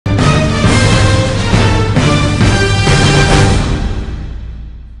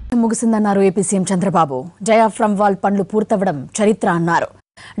ముగిసిందన్నారు AP CM Chandrababu. Diaphragm wall పనులు పూర్తవడం చరిత్ర అన్నారు.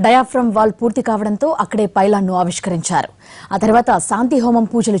 డయాఫ్రమ్ వాల్ పూర్తి కావడంతో అక్కడే పైలాన్ను ఆవిష్కరించారు. ఆ తర్వాత శాంతి హోమం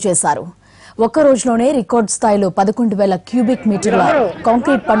పూజలు చేశారు. ఒక్క రోజులోనే రికార్డు స్థాయిలో 11,000 క్యూబిక్ మీటర్ల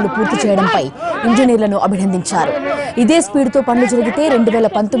కాంక్రీట్ పనులు పూర్తి చేయడంపై ఇంజనీర్లను అభినందించారు. ఇదే స్పీడ్తో పనులు జరిగితే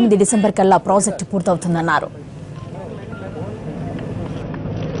 2019 డిసెంబర్ కల్లా project పూర్తవుతుందన్నారు.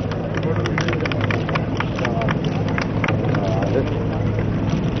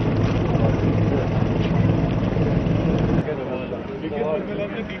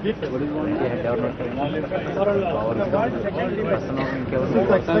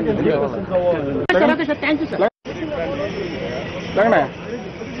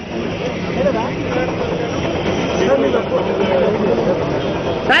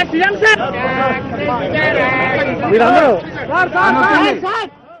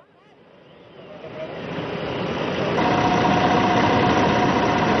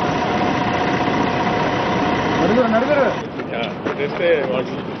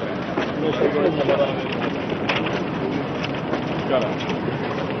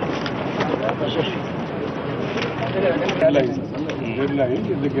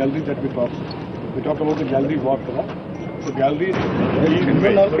 The gallery that we talk about the gallery walk. The gallery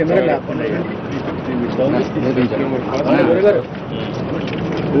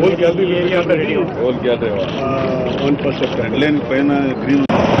whole gallery whole gallery on first of lane paina green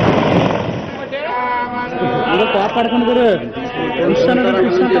ido కాపాడకండి గురు ఇస్తాను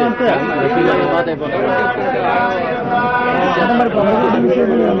అంతే మరి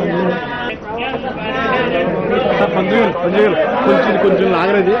కొంచెం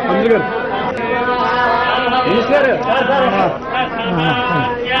నాగరాజు పంతులు గారు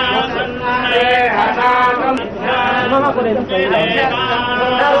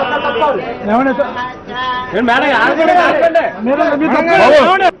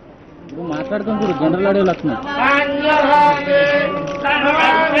మాట్లాడుకుంటూ జనరల్ ఆడియో లక్షణం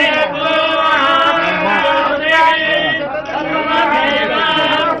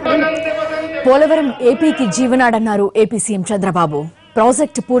పోలవరం ఏపీకి జీవనాడన్నారు ఏపీ సీఎం చంద్రబాబు.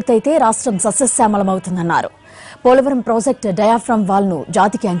 ప్రాజెక్టు పూర్తయితే రాష్ట్రం సస్యశ్యామలమవుతుందన్నారు. పోలవరం ప్రాజెక్టు డయాఫ్రమ్ వాల్ ను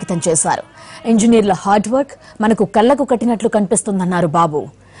జాతికి అంకితం చేశారు. ఇంజనీర్ల హార్డ్ వర్క్ మనకు కళ్లకు కట్టినట్లు కనిపిస్తుందన్నారు బాబు.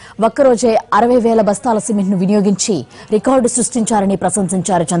 ఒక్కరోజే 60,000 బస్తాల సిమెంట్ ను వినియోగించి రికార్డు సృష్టించారని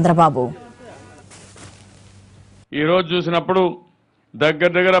ప్రశంసించారు చంద్రబాబు. ఈ రోజు చూసినప్పుడు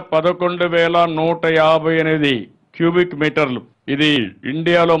దగ్గర 11,158 క్యూబిక్ మీటర్లు. ఇది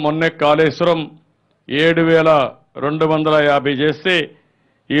ఇండియాలో మొన్నే కాళేశ్వరం 7,250 చేస్తే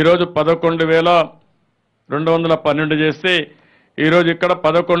ఈరోజు 11,212 చేస్తే ఈరోజు ఇక్కడ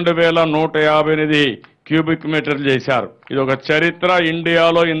 11,158 క్యూబిక్ మీటర్లు చేశారు. ఇది ఒక చరిత్ర.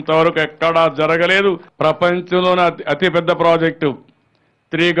 ఇండియాలో ఇంతవరకు ఎక్కడా జరగలేదు. ప్రపంచంలోనే అతిపెద్ద ప్రాజెక్టు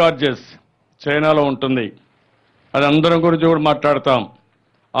 3 గార్జెస్ చైనాలో ఉంటుంది. అది అందరం గురించి కూడా మాట్లాడతాం.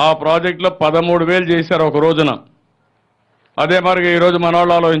 ఆ ప్రాజెక్టులో 13,000 చేశారు ఒక రోజున. అదే మరి ఈరోజు మన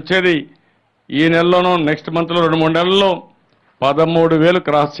వాళ్ళు ఆలోచించేది ఈ నెలలోనూ నెక్స్ట్ మంత్లో 2-3 నెలల్లో 13,000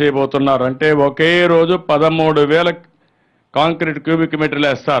 క్రాస్ చేయబోతున్నారు. అంటే ఒకే రోజు 13,000 కాంక్రీట్ క్యూబిక్ మీటర్లు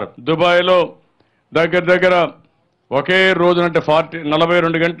వేస్తారు. దుబాయ్లో దగ్గర ఒకే రోజునంటే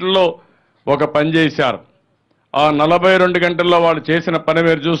 42 గంటల్లో ఒక పని చేశారు. ఆ 42 గంటల్లో వాళ్ళు చేసిన పని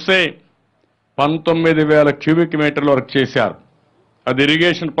మీరు చూస్తే 19,000 క్యూబిక్ మీటర్ల వరకు చేశారు. అది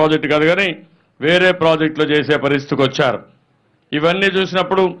ఇరిగేషన్ ప్రాజెక్ట్ కాదు కానీ వేరే ప్రాజెక్టులో చేసే పరిస్థితికి వచ్చారు. ఇవన్నీ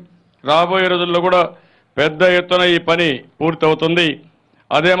చూసినప్పుడు రాబోయే రోజుల్లో కూడా పెద్ద ఎత్తున ఈ పని పూర్తవుతుంది.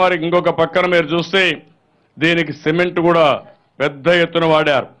 అదే మరి ఇంకొక పక్కన మీరు చూస్తే దీనికి సిమెంట్ కూడా పెద్ద ఎత్తున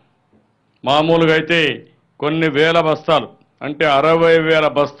వాడారు. మామూలుగా అయితే కొన్ని వేల బస్తాలు అంటే 60,000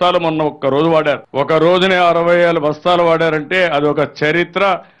 బస్తాలు మొన్న ఒక్క రోజు వాడారు. ఒక రోజునే 60,000 బస్తాలు వాడారంటే అది ఒక చరిత్ర.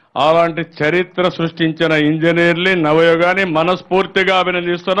 అలాంటి చరిత్ర సృష్టించిన ఇంజనీర్లు నవయోగాన్ని మనస్ఫూర్తిగా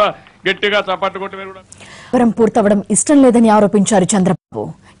అభినందిస్తున్నా. గట్టిగా చప్పట్లు కొట్టి మీరు కూడా. పూర్తవడం ఇష్టం లేదని ఆరోపించారు చంద్రబాబు.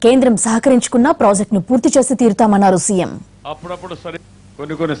 కేంద్రం సహకరించుకున్న ప్రాజెక్టును పూర్తి చేసి తీరుతామన్నారు సీఎం. అప్పుడప్పుడు సరే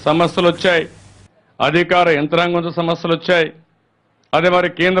కొన్ని సమస్యలు వచ్చాయి. అధికార యంత్రాంగంతో సమస్యలు వచ్చాయి. అదే మరి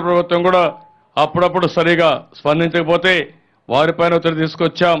కేంద్ర ప్రభుత్వం కూడా అప్పుడప్పుడు సరిగా స్పందించకపోతే వారిపైన ఒత్తిడి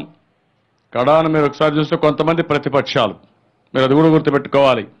తీసుకొచ్చాం. కడాను మీరు ఒకసారి చూస్తే కొంతమంది ప్రతిపక్షాలు, మీరు అది కూడా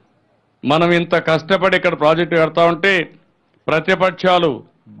గుర్తుపెట్టుకోవాలి. మనం ఇంత కష్టపడి ఇక్కడ ప్రాజెక్టు కడతా ఉంటే ప్రతిపక్షాలు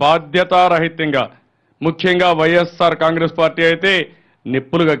బాధ్యతారహితంగా, ముఖ్యంగా వైఎస్ఆర్ కాంగ్రెస్ పార్టీ అయితే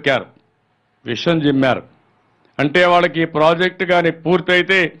నిప్పులు గక్కారు, విషం జిమ్మారు. అంటే వాళ్ళకి ఈ ప్రాజెక్టు కానీ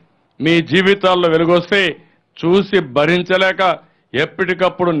పూర్తయితే మీ జీవితాల్లో వెలుగొస్తే చూసి భరించలేక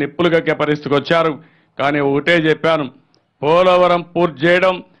ఎప్పటికప్పుడు నిప్పులు గక్కే పరిస్థితికి వచ్చారు. కానీ ఒకటే చెప్పాను, పోలవరం పూర్తి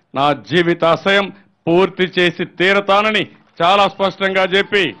చేయడం నా జీవితాశయం, పూర్తి చేసి తీరతానని చాలా స్పష్టంగా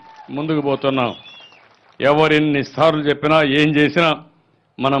చెప్పి ముందుకు పోతున్నాం. ఎవరెన్నిసార్లు చెప్పినా ఏం చేసినా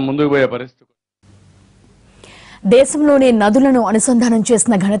మనం ముందుకు పోయే పరిస్థితి. దేశంలోనే నదులను అనుసంధానం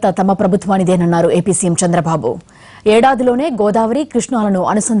చేసిన ఘనత తమ ప్రభుత్వానిదేనన్నారు ఏపీ సీఎం చంద్రబాబు. ఏడాదిలోనే గోదావరి, కృష్ణాలను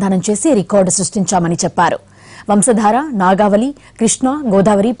అనుసంధానం చేసి రికార్డు సృష్టించామని చెప్పారు. వంశధార, నాగావళి, కృష్ణా,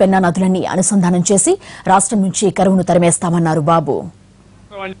 గోదావరి, పెన్నా నదులన్నీ అనుసంధానం చేసి రాష్ట్రం నుంచి కరువును తరిమేస్తామన్నారు బాబు.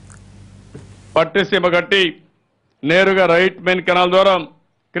 పట్టిసీమ కట్టి నేరుగా రైట్ మెయిన్ కెనాల్ ద్వారా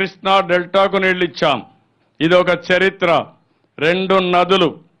కృష్ణా డెల్టాకు నీళ్లు ఇచ్చాం. ఇది ఒక చరిత్ర. 2 నదులు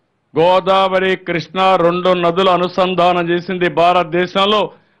గోదావరి, కృష్ణా 2 నదులు అనుసంధానం చేసింది భారతదేశంలో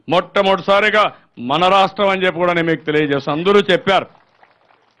మొట్టమొదటిసారిగా మన రాష్ట్రం అని చెప్పి కూడా నేను మీకు తెలియజేస్తాను. అందరూ చెప్పారు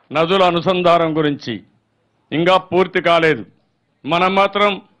నదుల అనుసంధానం గురించి, ఇంకా పూర్తి కాలేదు. మనం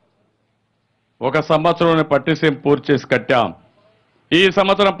మాత్రం 1 సంవత్సరంలోనే పట్టిసీమ పూర్తి చేసి కట్టాం. ఈ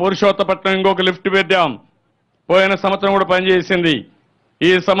సంవత్సరం పురుషోత్తపట్నం ఇంకొక లిఫ్ట్ పెట్టాం. పోయిన సంవత్సరం కూడా పనిచేసింది.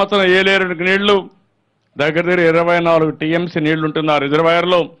 ఈ సంవత్సరం ఏలేరుకి నీళ్లు దగ్గర 24 టీఎంసీ నీళ్లు ఉంటుంది ఆ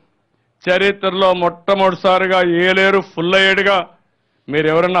రిజర్వాయర్లో. చరిత్రలో మొట్టమొదటిసారిగా ఏలేరు ఫుల్ అయ్యేడుగా మీరు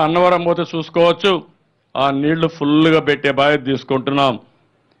ఎవరన్నా అన్నవరం పోతే చూసుకోవచ్చు. ఆ నీళ్లు ఫుల్గా పెట్టే బాధ్యత తీసుకుంటున్నాం.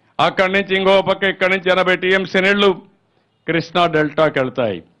 అక్కడి నుంచి ఇంకో పక్క ఇక్కడి నుంచి 80 టీఎంసీ నీళ్లు కృష్ణా డెల్టాకి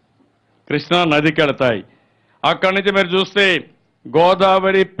వెళ్తాయి, కృష్ణా నదికి వెళ్తాయి. అక్కడి నుంచి మీరు చూస్తే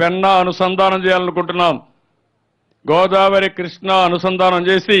గోదావరి, పెన్నా అనుసంధానం చేయాలనుకుంటున్నాం. గోదావరి, కృష్ణా అనుసంధానం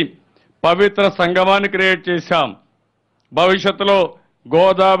చేసి పవిత్ర సంగమాన్ని క్రియేట్ చేశాం. భవిష్యత్తులో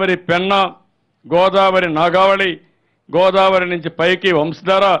గోదావరి పెన్నా, గోదావరి నాగావళి, గోదావరి నుంచి పైకి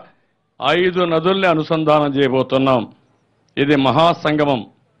వంశధార 5 నదుల్ని అనుసంధానం చేయబోతున్నాం. ఇది మహాసంగమం.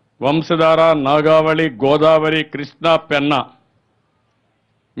 వంశధార, నాగావళి, గోదావరి, కృష్ణా, పెన్నా.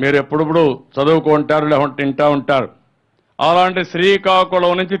 మీరు ఎప్పుడప్పుడు చదువుకుంటారు, లేకుంటే తింటా ఉంటారు. అలాంటి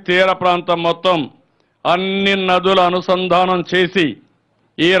శ్రీకాకుళం నుంచి తీర ప్రాంతం మొత్తం అన్ని నదుల అనుసంధానం చేసి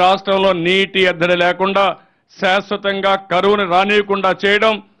ఈ రాష్ట్రంలో నీటి ఎద్దడి లేకుండా శాశ్వతంగా కరువుని రానియకుండా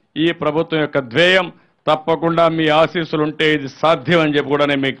చేయడం ఈ ప్రభుత్వం యొక్క ధ్యేయం. తప్పకుండా మీ ఆశీస్సులుంటే ఇది సాధ్యం అని చెప్పి కూడా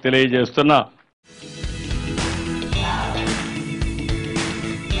నేను మీకు తెలియజేస్తున్నా.